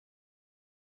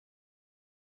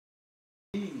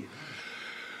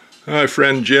My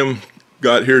friend Jim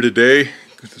got here today,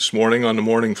 this morning on the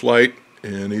morning flight,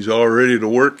 and he's all ready to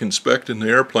work inspecting the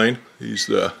airplane. He's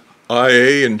the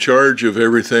IA in charge of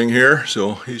everything here,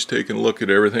 so he's taking a look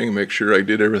at everything, make sure I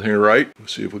did everything right.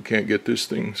 Let's see if we can't get this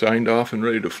thing signed off and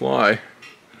ready to fly.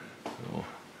 So,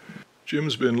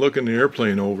 Jim's been looking the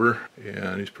airplane over,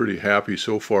 and he's pretty happy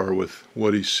so far with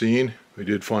what he's seen. We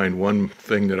did find one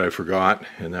thing that I forgot,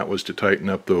 and that was to tighten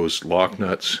up those lock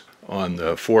nuts on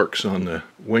the forks on the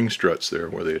wing struts there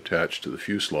where they attach to the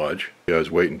fuselage. I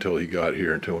was waiting until he got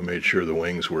here until we made sure the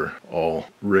wings were all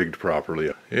rigged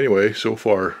properly. Anyway, so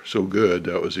far so good.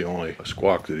 That was the only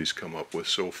squawk that he's come up with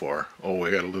so far. Oh,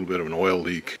 we had a little bit of an oil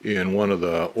leak in one of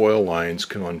the oil lines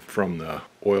coming from the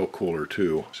oil cooler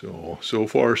too. So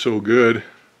far so good.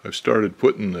 I've started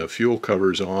putting the fuel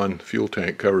covers on, fuel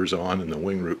tank covers on, and the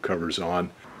wing root covers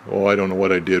on. Oh, I don't know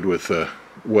what I did with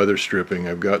weather stripping.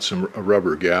 I've got a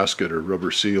rubber gasket or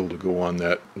rubber seal to go on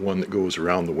that one that goes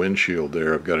around the windshield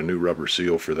there. I've got a new rubber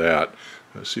seal for that.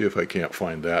 Let's see if I can't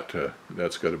find that.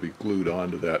 That's got to be glued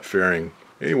onto that fairing.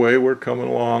 Anyway, we're coming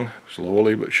along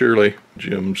slowly but surely.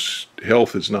 Jim's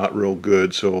health is not real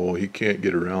good, so he can't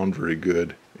get around very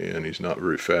good, and he's not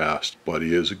very fast, but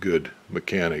he is a good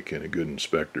mechanic and a good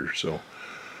inspector. So,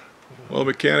 well, the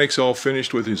mechanic's all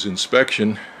finished with his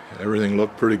inspection. Everything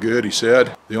looked pretty good, he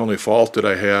said. The only fault that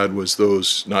I had was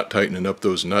those not tightening up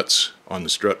those nuts on the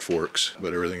strut forks,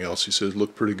 but everything else, he says,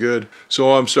 looked pretty good.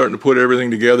 So I'm starting to put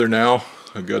everything together now.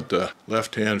 I've got the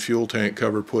left-hand fuel tank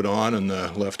cover put on and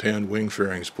the left-hand wing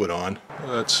fairings put on.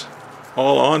 That's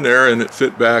all on there, and it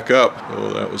fit back up,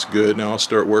 so that was good. Now I'll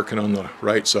start working on the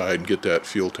right side and get that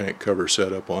fuel tank cover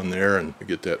set up on there and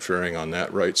get that fairing on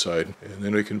that right side. And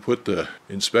then we can put the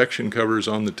inspection covers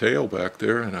on the tail back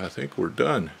there, and I think we're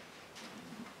done.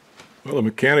 Well, the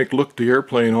mechanic looked the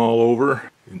airplane all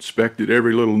over, inspected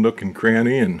every little nook and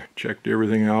cranny, and checked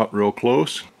everything out real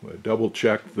close. I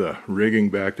double-checked the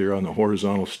rigging back there on the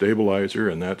horizontal stabilizer,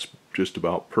 and that's just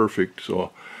about perfect.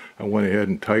 So I went ahead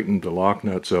and tightened the lock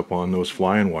nuts up on those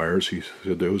flying wires. He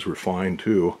said those were fine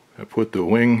too. I put the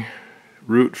wing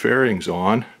root fairings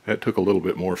on. That took a little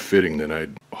bit more fitting than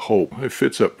I'd hoped. It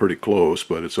fits up pretty close,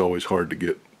 but it's always hard to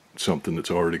get something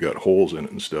that's already got holes in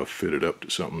it and stuff fitted up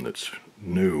to something that's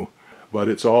new. But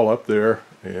it's all up there,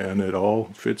 and it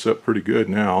all fits up pretty good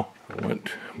now. I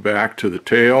went back to the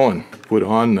tail and put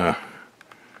on the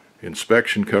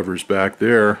inspection covers back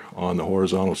there on the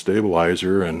horizontal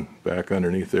stabilizer and back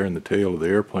underneath there in the tail of the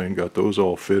airplane. Got those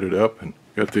all fitted up, and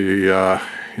got the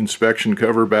inspection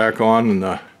cover back on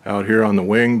and out here on the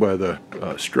wing by the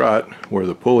strut where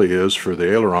the pulley is for the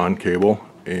aileron cable,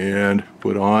 and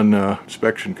put on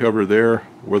inspection cover there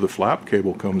where the flap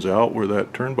cable comes out, where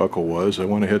that turnbuckle was. I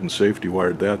went ahead and safety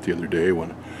wired that the other day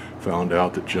when I found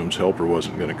out that Jim's helper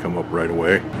wasn't going to come up right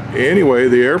away. Anyway,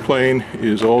 the airplane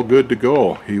is all good to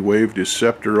go. He waved his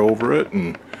scepter over it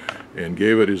and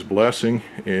gave it his blessing,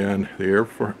 and the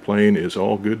airplane is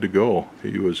all good to go.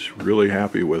 He was really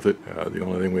happy with it. The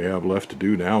only thing we have left to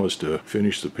do now is to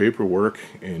finish the paperwork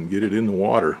and get it in the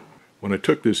water. When I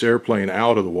took this airplane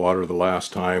out of the water the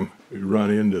last time, we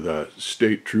run into the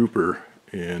state trooper,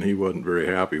 and he wasn't very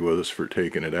happy with us for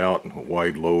taking it out and a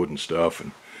wide load and stuff.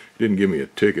 And he didn't give me a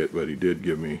ticket, but he did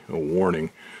give me a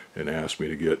warning and asked me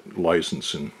to get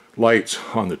license and lights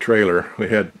on the trailer. We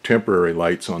had temporary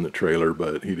lights on the trailer,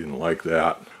 but he didn't like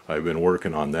that. I've been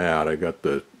working on that. I got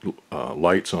the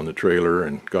lights on the trailer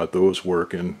and got those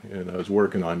working, and I was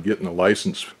working on getting the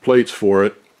license plates for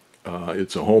it.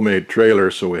 It's a homemade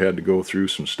trailer, so we had to go through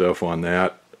some stuff on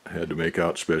that. Had to make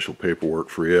out special paperwork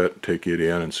for it, take it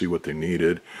in and see what they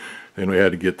needed. Then we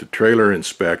had to get the trailer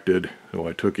inspected, so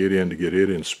I took it in to get it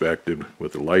inspected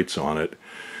with the lights on it.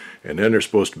 And then there's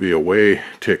supposed to be a weigh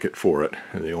ticket for it,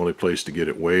 and the only place to get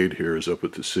it weighed here is up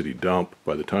at the city dump.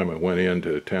 By the time I went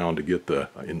into town to get the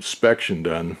inspection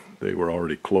done, they were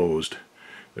already closed.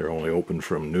 They're only open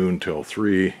from noon till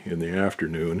 3 in the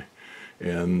afternoon,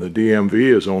 and the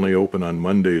DMV is only open on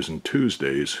Mondays and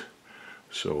Tuesdays.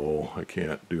 So I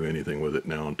can't do anything with it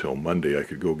now until Monday. I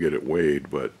could go get it weighed,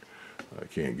 but I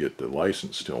can't get the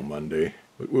license till Monday.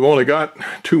 But we've only got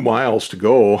 2 miles to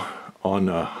go on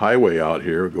the highway out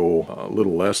here. Go a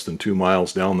little less than 2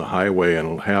 miles down the highway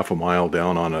and half a mile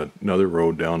down on another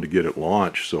road down to get it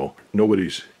launched. So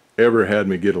nobody's ever had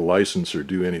me get a license or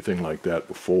do anything like that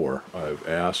before. I've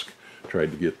asked,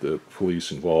 tried to get the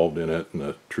police involved in it and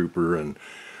the trooper and a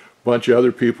bunch of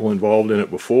other people involved in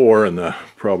it before, and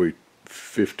probably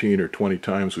 15 or 20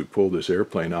 times we pulled this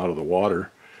airplane out of the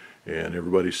water, And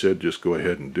everybody said just go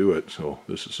ahead and do it. So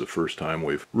this is the first time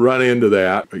we've run into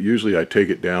that. Usually I take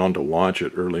it down to launch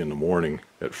it early in the morning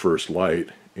at first light.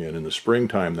 And in the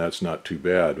springtime, that's not too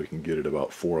bad. We can get it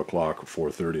about 4 o'clock or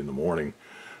 4:30 in the morning.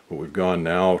 But we've gone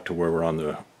now to where we're on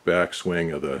the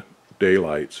backswing of the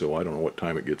daylight, so I don't know what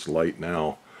time it gets light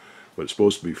now. But it's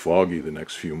supposed to be foggy the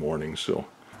next few mornings. So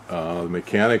the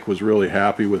mechanic was really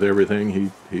happy with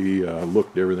everything. He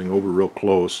looked everything over real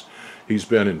close. He's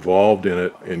been involved in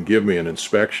it and give me an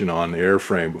inspection on the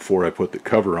airframe before I put the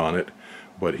cover on it.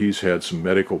 But he's had some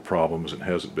medical problems and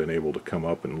hasn't been able to come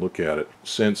up and look at it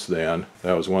since then.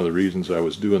 That was one of the reasons I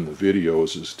was doing the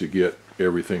videos, is to get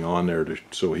everything on there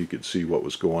so he could see what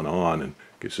was going on. And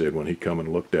like I said, when he come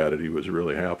and looked at it, he was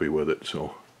really happy with it.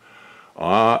 So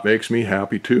it makes me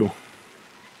happy too.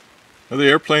 Well, the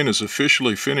airplane is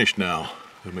officially finished now.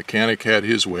 The mechanic had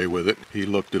his way with it. He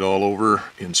looked it all over,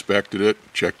 inspected it,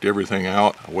 checked everything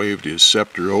out, waved his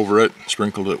scepter over it,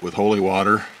 sprinkled it with holy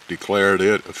water, declared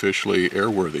it officially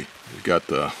airworthy. We got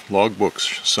the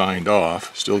logbooks signed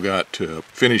off. Still got to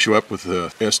finish up with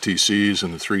the STCs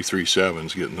and the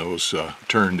 337s, getting those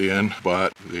turned in,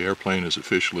 but the airplane is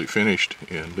officially finished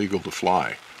and legal to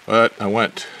fly. But I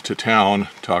went to town,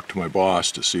 talked to my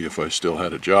boss to see if I still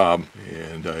had a job,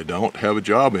 and I don't have a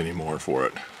job anymore for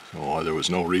it. So there was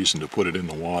no reason to put it in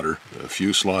the water. The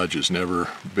fuselage has never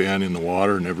been in the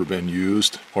water, never been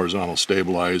used. Horizontal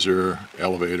stabilizer,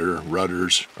 elevator,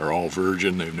 rudders are all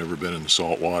virgin. They've never been in the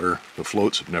salt water. The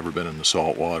floats have never been in the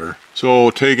salt water.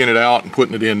 So taking it out and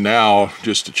putting it in now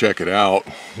just to check it out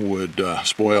would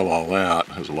spoil all that.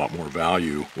 It has a lot more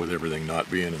value with everything not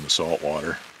being in the salt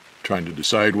water. Trying to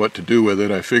decide what to do with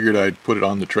it. I figured I'd put it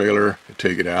on the trailer,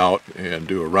 take it out, and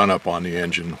do a run-up on the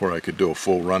engine where I could do a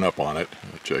full run-up on it,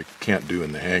 which I can't do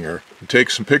in the hangar. And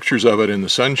take some pictures of it in the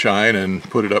sunshine and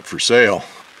put it up for sale.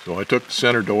 So I took the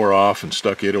center door off and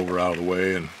stuck it over out of the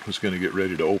way and was going to get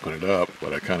ready to open it up,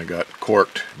 but I kind of got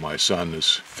corked. My son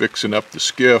is fixing up the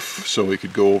skiff so he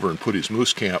could go over and put his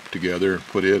moose camp together and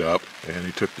put it up, and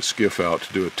he took the skiff out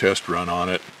to do a test run on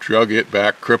it. Drug it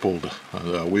back, crippled.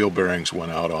 The wheel bearings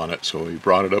went out on it, so he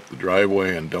brought it up the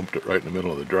driveway and dumped it right in the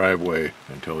middle of the driveway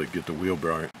until he'd get the wheel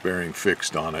bearing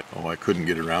fixed on it. Oh, I couldn't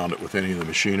get around it with any of the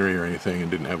machinery or anything and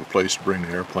didn't have a place to bring the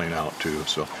airplane out to.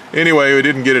 So anyway, we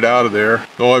didn't get it out of there.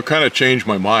 So I've kind of changed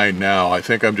my mind now. I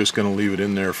think I'm just going to leave it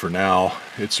in there for now.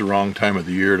 It's the wrong time of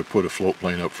the year to put a float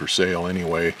plane up for sale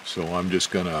anyway, so I'm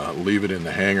just going to leave it in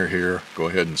the hangar here, go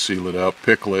ahead and seal it up,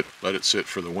 pickle it, let it sit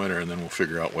for the winter, and then we'll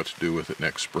figure out what to do with it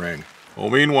next spring. Well,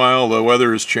 meanwhile, the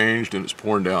weather has changed and it's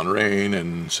pouring down rain,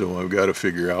 and so I've got to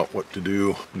figure out what to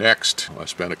do next. I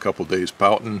spent a couple days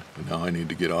pouting, and now I need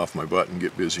to get off my butt and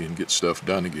get busy and get stuff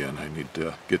done again. I need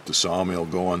to get the sawmill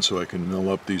going so I can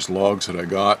mill up these logs that I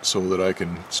got so that I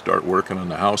can start working on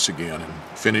the house again and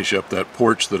finish up that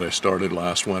porch that I started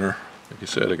last winter. Like I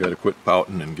said, I got to quit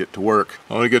pouting and get to work.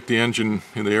 I want to get the engine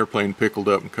in the airplane pickled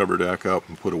up and covered back up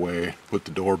and put away, put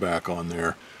the door back on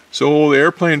there. So the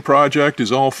airplane project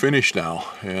is all finished now,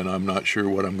 and I'm not sure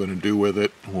what I'm going to do with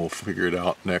it. We'll figure it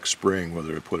out next spring,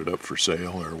 whether I put it up for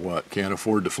sale or what. Can't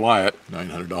afford to fly it.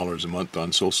 $900 a month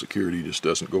on Social Security just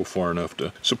doesn't go far enough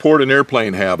to support an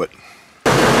airplane habit.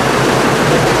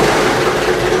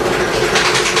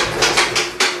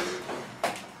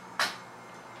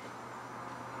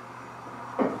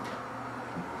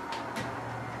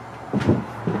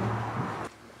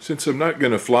 Since I'm not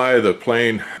going to fly the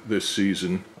plane this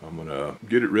season, I'm going to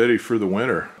get it ready for the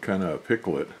winter, kind of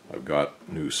pickle it. I've got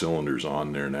new cylinders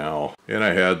on there now, and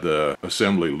I had the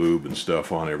assembly lube and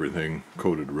stuff on everything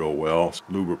coated real well.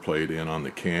 Lube played in on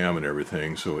the cam and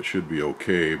everything, so it should be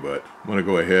okay, but I'm going to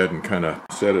go ahead and kind of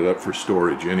set it up for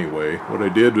storage anyway. What I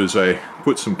did was I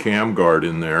put some cam guard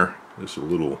in there. This is a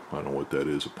little, I don't know what that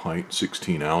is, a pint,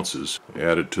 16 ounces.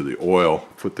 Added to the oil,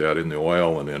 put that in the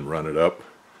oil and then run it up.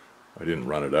 I didn't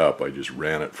run it up, I just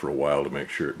ran it for a while to make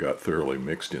sure it got thoroughly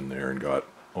mixed in there and got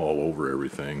all over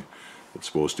everything. It's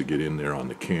supposed to get in there on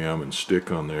the cam and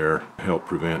stick on there, help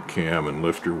prevent cam and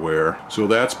lifter wear. So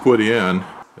that's put in.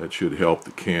 That should help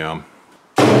the cam.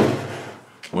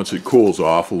 Once it cools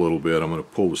off a little bit, I'm going to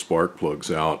pull the spark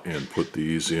plugs out and put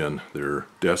these in. They're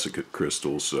desiccate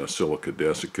crystals, silica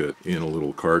desiccate, in a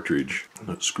little cartridge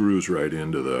that screws right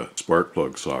into the spark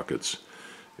plug sockets.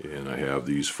 And I have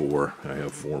these four. I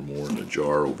have 4 more in a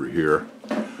jar over here.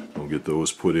 I'll get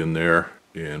those put in there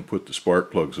and put the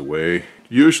spark plugs away.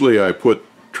 Usually I put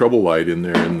trouble light in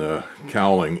there in the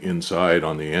cowling inside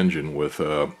on the engine with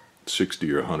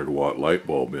 60 or 100 watt light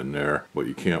bulb in there, but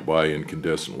you can't buy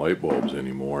incandescent light bulbs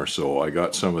anymore. So I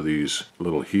got some of these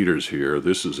little heaters here.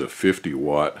 This is a 50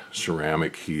 watt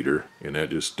ceramic heater, and that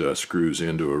just screws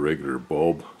into a regular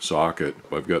bulb socket.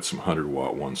 I've got some 100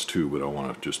 watt ones too, but I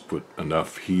want to just put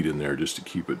enough heat in there just to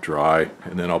keep it dry.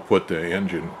 And then I'll put the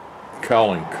engine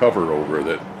cowling cover over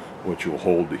that, which will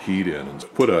hold the heat in,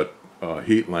 and put a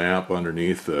heat lamp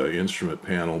underneath the instrument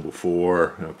panel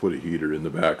before. I put a heater in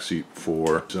the back seat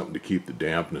before, something to keep the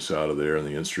dampness out of there in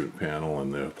the instrument panel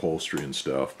and the upholstery and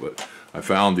stuff. But I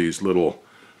found these little,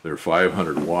 they're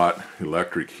 500 watt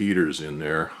electric heaters in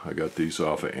there. I got these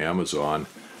off of Amazon.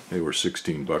 They were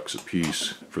 16 bucks a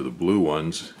piece for the blue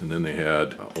ones, and then they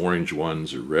had orange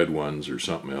ones or red ones or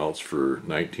something else for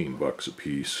 19 bucks a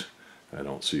piece. I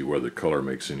don't see where the color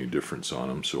makes any difference on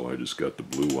them, so I just got the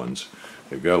blue ones.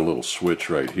 They've got a little switch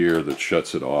right here that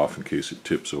shuts it off in case it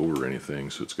tips over or anything,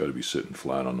 so it's got to be sitting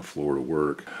flat on the floor to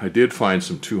work. I did find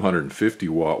some 250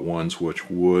 watt ones, which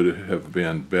would have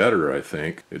been better, I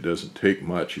think. It doesn't take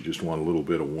much. You just want a little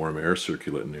bit of warm air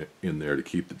circulating in there to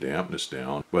keep the dampness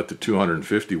down. But the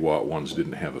 250 watt ones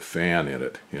didn't have a fan in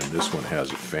it, and this one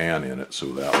has a fan in it, so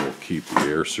that will keep the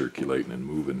air circulating and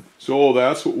moving. So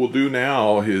that's what we'll do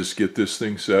now, is get this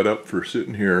thing set up for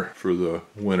sitting here for the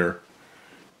winter.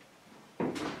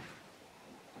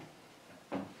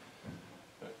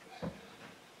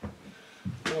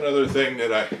 One other thing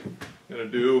that I'm going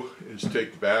to do is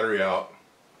take the battery out,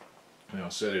 and I'll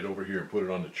set it over here and put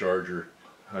it on the charger.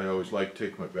 I always like to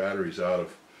take my batteries out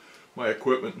of my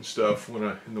equipment and stuff when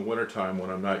in the winter time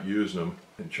when I'm not using them,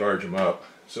 and charge them up.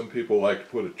 Some people like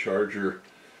to put a charger,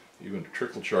 even a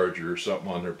trickle charger or something,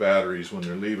 on their batteries when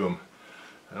they leave them.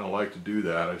 I don't like to do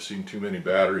that. I've seen too many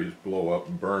batteries blow up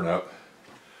and burn up,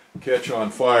 catch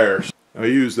on fire. I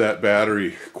use that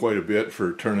battery quite a bit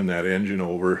for turning that engine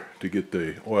over to get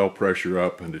the oil pressure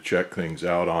up and to check things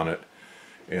out on it,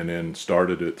 and then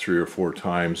started it 3 or 4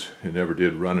 times and never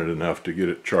did run it enough to get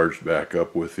it charged back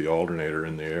up with the alternator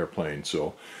in the airplane.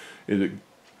 So it's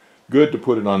good to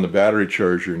put it on the battery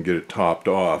charger and get it topped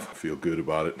off. I feel good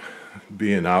about it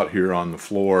being out here on the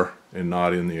floor and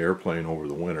not in the airplane over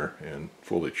the winter and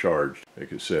fully charged.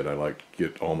 Like I said, I like to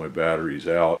get all my batteries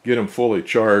out, get them fully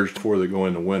charged before they go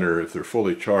in the winter. If they're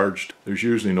fully charged, there's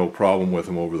usually no problem with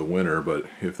them over the winter, but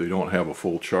if they don't have a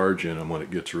full charge in them, when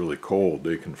it gets really cold,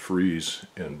 they can freeze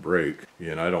and break.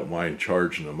 And I don't mind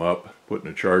charging them up,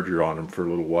 putting a charger on them for a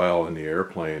little while in the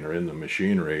airplane or in the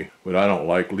machinery, but I don't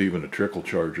like leaving a trickle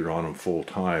charger on them full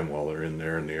time while they're in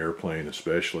there in the airplane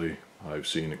especially. I've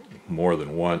seen it more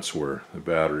than once where the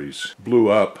batteries blew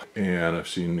up, and I've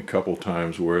seen a couple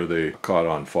times where they caught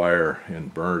on fire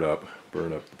and burned up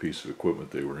the piece of equipment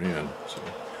they were in. So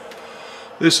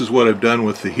this is what I've done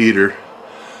with the heater.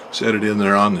 Set it in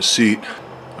there on the seat.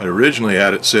 I originally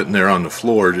had it sitting there on the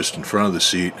floor just in front of the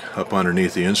seat up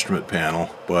underneath the instrument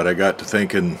panel, but I got to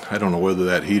thinking, I don't know whether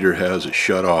that heater has a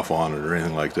shut-off on it or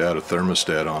anything like that, a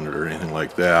thermostat on it or anything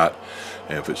like that.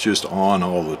 And if it's just on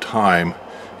all the time,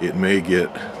 it may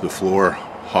get the floor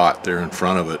hot there in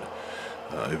front of it.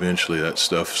 Eventually that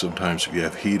stuff, sometimes if you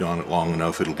have heat on it long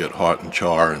enough, it'll get hot and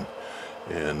char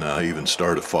and even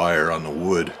start a fire on the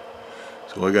wood.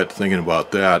 So I got to thinking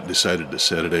about that, decided to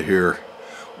set it here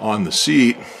on the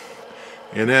seat.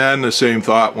 And then the same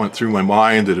thought went through my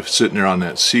mind that if it's sitting there on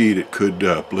that seat, it could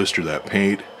blister that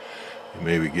paint and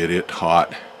maybe get it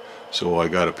hot. So I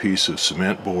got a piece of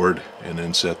cement board and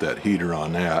then set that heater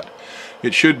on that.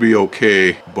 It should be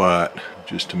okay, but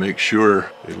just to make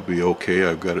sure it'll be okay,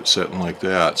 I've got it setting like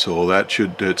that. So that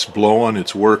it's blowing,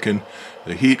 it's working.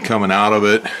 The heat coming out of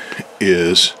it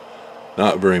is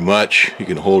not very much. You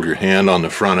can hold your hand on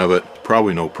the front of it.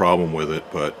 Probably no problem with it,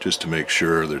 but just to make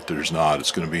sure that there's not,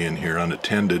 it's going to be in here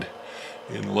unattended.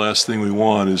 And the last thing we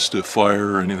want is to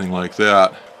fire or anything like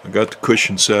that. I got the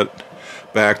cushion set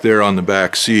back there on the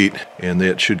back seat, and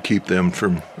that should keep them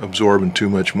from absorbing too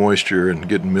much moisture and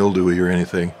getting mildewy or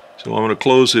anything. So I'm going to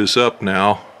close this up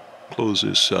now, close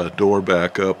this door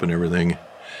back up and everything,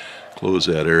 close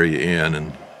that area in,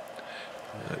 and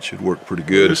that should work pretty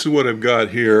good. This is what I've got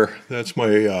here. That's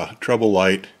my trouble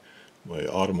light, my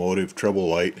automotive trouble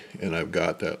light, and I've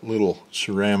got that little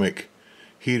ceramic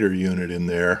heater unit in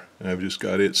there. I've just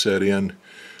got it set in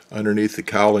underneath the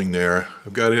cowling there.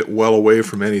 I've got it well away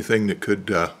from anything that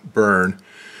could burn,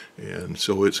 and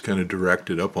so it's kind of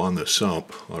directed up on the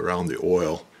sump around the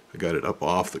oil. I got it up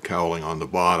off the cowling on the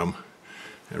bottom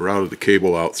and routed the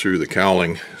cable out through the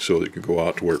cowling so that it could go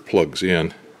out to where it plugs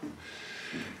in.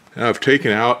 Now I've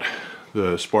taken out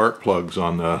the spark plugs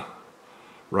on the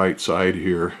right side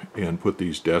here and put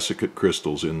these desiccate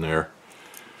crystals in there.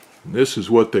 This is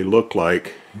what they look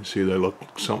like. You see, they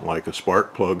look something like a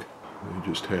spark plug. They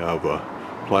just have a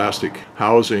plastic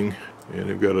housing, and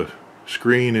they've got a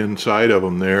screen inside of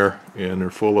them there, and they're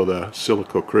full of the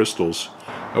silica crystals.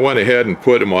 I went ahead and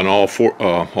put them on all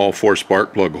four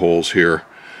spark plug holes here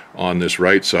on this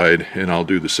right side, and I'll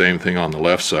do the same thing on the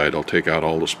left side. I'll take out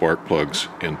all the spark plugs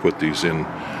and put these in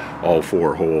all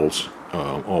four holes,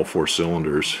 all four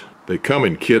cylinders. They come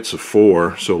in kits of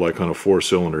 4, so like on a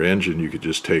 4-cylinder engine, you could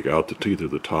just take out either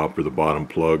the top or the bottom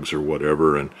plugs or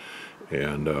whatever, and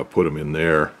put them in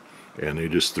there, and they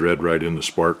just thread right in the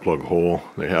spark plug hole.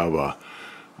 They have a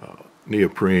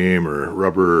neoprene or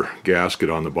rubber gasket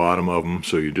on the bottom of them,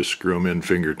 so you just screw them in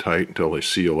finger tight until they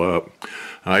seal up.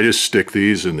 I just stick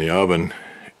these in the oven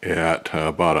at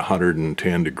about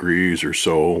 110 degrees or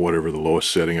so, whatever the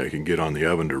lowest setting I can get on the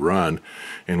oven to run,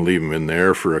 and leave them in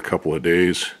there for a couple of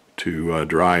days to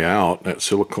dry out. That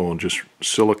silica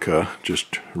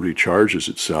just recharges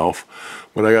itself.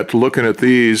 But I got to looking at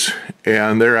these,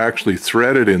 and they're actually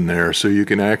threaded in there, so you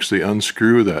can actually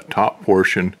unscrew that top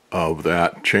portion of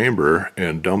that chamber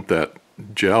and dump that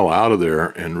gel out of there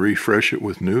and refresh it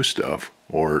with new stuff,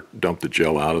 or dump the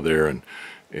gel out of there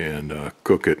and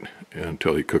cook it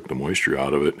until you cook the moisture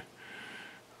out of it.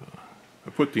 I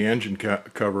put the engine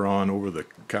cover on over the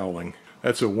cowling.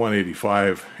 That's a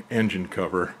 185 engine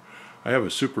cover. I have a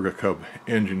Supercub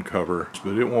engine cover,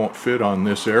 but it won't fit on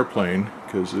this airplane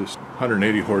because this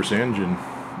 180 horse engine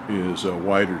is a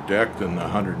wider deck than the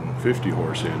 150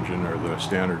 horse engine or the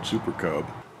standard Supercub.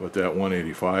 But that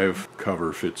 185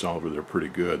 cover fits over there pretty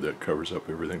good. That covers up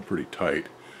everything pretty tight.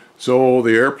 So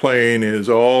the airplane is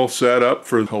all set up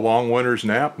for a long winter's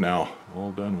nap now.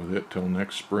 All done with it till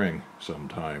next spring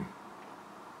sometime.